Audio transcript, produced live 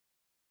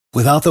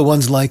Without the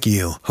ones like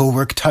you, who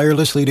work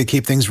tirelessly to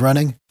keep things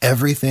running,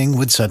 everything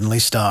would suddenly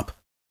stop.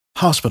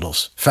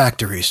 Hospitals,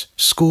 factories,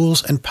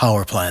 schools, and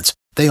power plants,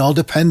 they all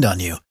depend on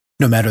you.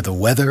 No matter the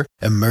weather,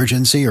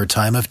 emergency, or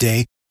time of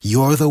day,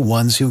 you're the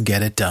ones who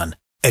get it done.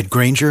 At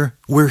Grainger,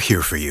 we're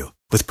here for you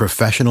with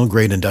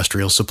professional-grade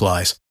industrial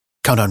supplies.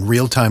 Count on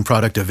real-time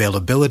product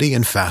availability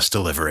and fast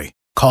delivery.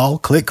 Call,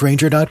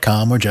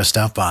 clickgrainger.com, or just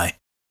stop by.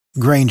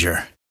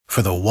 Grainger,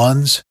 for the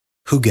ones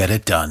who get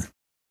it done.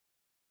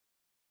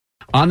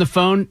 On the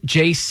phone,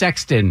 Jay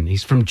Sexton.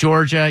 He's from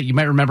Georgia. You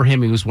might remember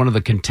him. He was one of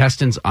the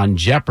contestants on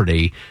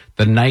Jeopardy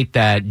the night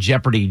that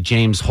Jeopardy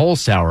James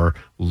Holzhauer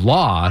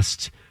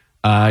lost.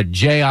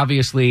 Jay,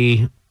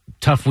 obviously,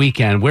 tough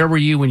weekend. Where were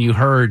you when you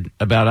heard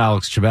about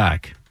Alex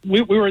Trebek?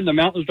 We were in the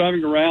mountains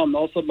driving around, and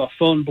all of a sudden my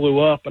phone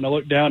blew up, and I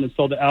looked down and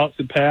saw that Alex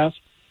had passed.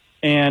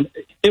 And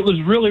it was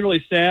really,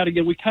 really sad.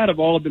 Again, we kind of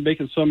all have been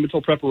making some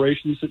mental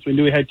preparation since we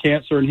knew he had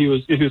cancer, and he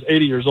was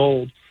 80 years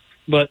old.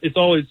 But it's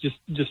always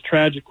just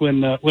tragic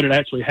when it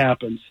actually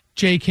happens.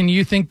 Jay, can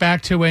you think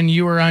back to when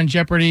you were on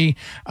Jeopardy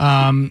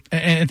and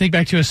think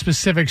back to a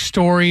specific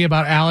story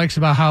about Alex,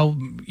 about how,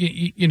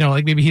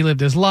 like maybe he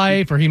lived his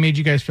life or he made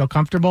you guys feel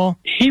comfortable?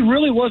 He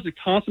really was a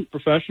consummate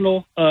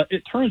professional.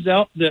 It turns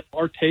out that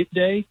our tape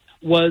day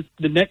was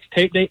the next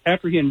tape day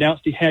after he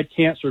announced he had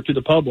cancer to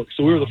the public.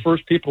 So we were the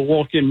first people to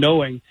walk in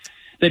knowing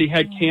that he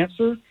had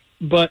cancer.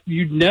 But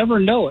you'd never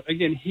know it.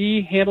 Again,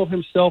 he handled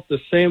himself the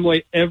same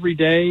way every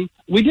day.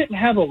 We didn't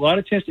have a lot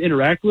of chance to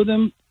interact with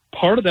him.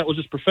 Part of that was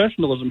just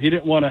professionalism. He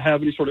didn't want to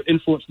have any sort of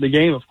influence in the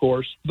game, of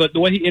course. But the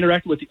way he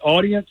interacted with the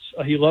audience,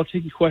 he loved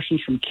taking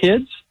questions from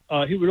kids.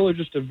 He was really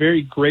just a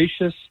very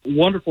gracious,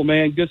 wonderful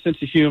man, good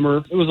sense of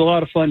humor. It was a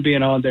lot of fun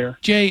being on there.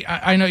 Jay,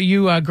 I know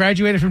you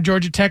graduated from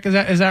Georgia Tech. Is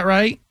that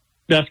right?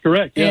 That's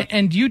correct, yeah.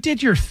 And you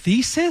did your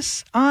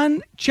thesis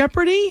on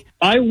Jeopardy?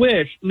 I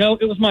wish. No,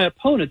 it was my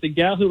opponent, the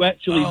gal who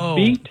actually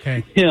beat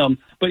him.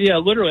 But yeah,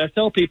 literally, I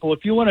tell people,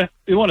 if you want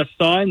a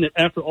sign that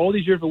after all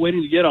these years of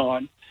waiting to get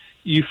on,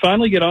 you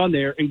finally get on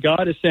there, and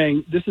God is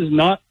saying, this is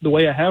not the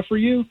way I have for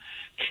you,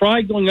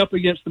 try going up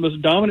against the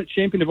most dominant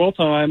champion of all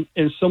time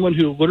and somean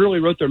who literally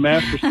wrote their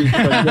masterpiece.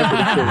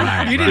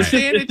 You didn't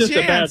stand a chance. It's just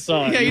a bad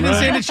sign. Yeah, you didn't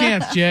stand a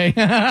chance, Jay.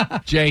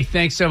 Jay,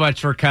 thanks so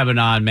much for coming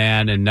on,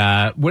 man. And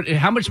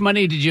how much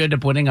money did you end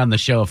up winning on the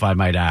show, if I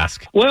might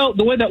ask? Well,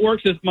 the way that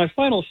works is my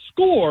final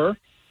score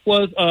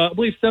was, I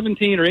believe,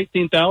 17 or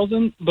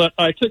 18,000, but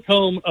I took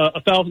home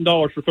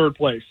 $1,000 for third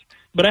place.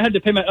 But I had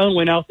to pay my own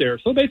way out there,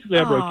 so basically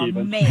I broke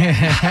even. Man.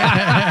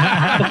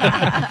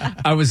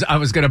 I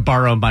was going to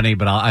borrow money,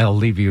 but I'll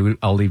leave you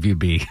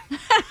be.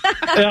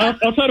 Yeah,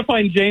 I'll try to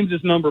find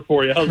James's number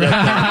for you. How's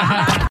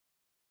that?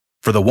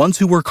 For the ones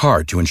who work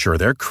hard to ensure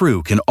their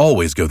crew can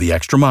always go the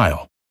extra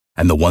mile,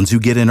 and the ones who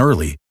get in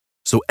early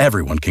so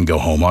everyone can go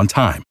home on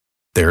time,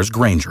 there's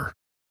Grainger,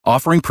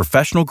 offering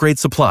professional-grade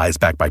supplies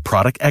backed by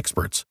product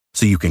experts,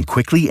 so you can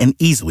quickly and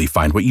easily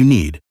find what you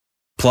need.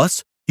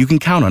 Plus, you can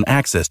count on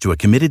access to a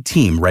committed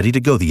team ready to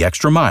go the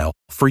extra mile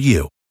for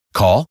you.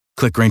 Call,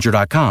 click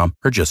Grainger.com,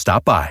 or just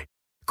stop by.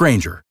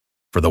 Grainger,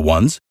 for the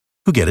ones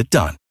who get it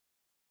done.